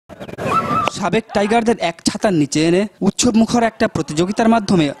সাবেক টাইগারদের এক ছাতার নিচে এনে উৎসবমুখর একটা প্রতিযোগিতার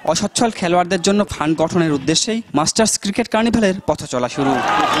মাধ্যমে অসচ্ছল খেলোয়াড়দের জন্য ফান্ড গঠনের উদ্দেশ্যেই মাস্টার্স ক্রিকেট কার্নিভালের পথ চলা শুরু।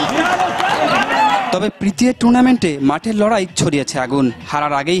 তবে প্রীতির টুর্নামেন্টে মাঠের লড়াই ছড়িয়েছে আগুন।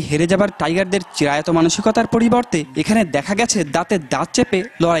 হারার আগেই হেরে যাবার টাইগারদের চিরায়ত মানসিকতার পরিবর্তে এখানে দেখা গেছে দাঁতে দাঁত চেপে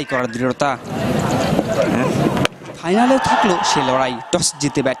লড়াই করার দৃঢ়তা। ফাইনালেও থাকলো সে লড়াই। টস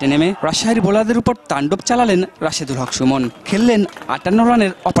জিতে ব্যাটে নেমে রাজশাহীর বোলারদের উপর তাণ্ডব চালালেন রাশেদুল হক সুমন। খেললেন 58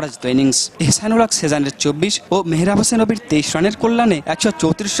 রানের অপরাজিত ইনিংস। এহসানুল হক সেজানের 24 ও মেহরাব হোসেন নবীর 23 রানের কল্যাণে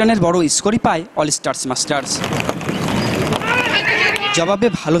 134 রানের বড় স্কোরই পায় অল স্টার্স মাস্টার্স। জবাবে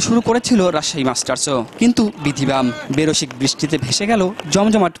ভালো শুরু করেছিল রাজশাহী মাস্টার্সও, কিন্তু বিধিবাম বেরসিক বৃষ্টিতে ভেসে গেল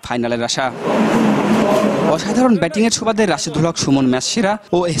জমজমাট ফাইনালের আশা। অসাধারণ ব্যাটিংয়ের সুবাদে রাশেদুল হক সুমন ম্যাচ সেরা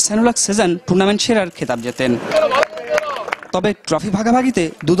ও এহসানুল হক সেজান টুর্নামেন্ট সেরার খেতাব জেতেন। তবে ট্রফি ভাগাভাগিতে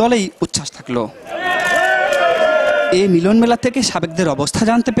দুদলেই উচ্ছ্বাস থাকলো। এই মিলন মেলা থেকে সাবেকদের অবস্থা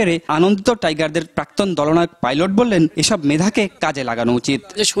জানতে পেরে আনন্দিত টাইগারদের প্রাক্তন দলনায়ক পাইলট বললেন, এসব মেধাকে কাজে লাগানো উচিত।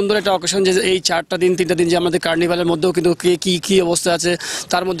 যে সুন্দর একটা অকেশন, যে এই 4টা দিন 3টা দিন যে আমাদের কার্নিভালের মধ্যেও কিন্তু কি অবস্থা আছে,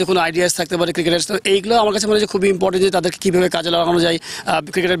 তার মধ্যে কোনো আইডিয়াস থাকতে পারে ক্রিকেটার। এইগুলো আমার কাছে মনে হয় খুবই ইম্পর্টেন্ট, যে তাদেরকে কীভাবে কাজে লাগানো যায়।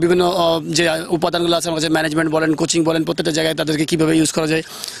 ক্রিকেটের বিভিন্ন যে উপাদানগুলো আছে, আমার কাছে ম্যানেজমেন্ট বলেন, কোচিং বলেন, প্রত্যেকটা জায়গায় তাদেরকে কীভাবে ইউজ করা যায়।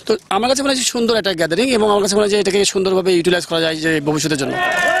 তো আমার কাছে মনে হয় সুন্দর একটা গ্যাদারিং, এবং আমার কাছে মনে হয় যে এটাকে সুন্দরভাবে ইউটিলাইজ করা যায় যে ভবিষ্যতের জন্য।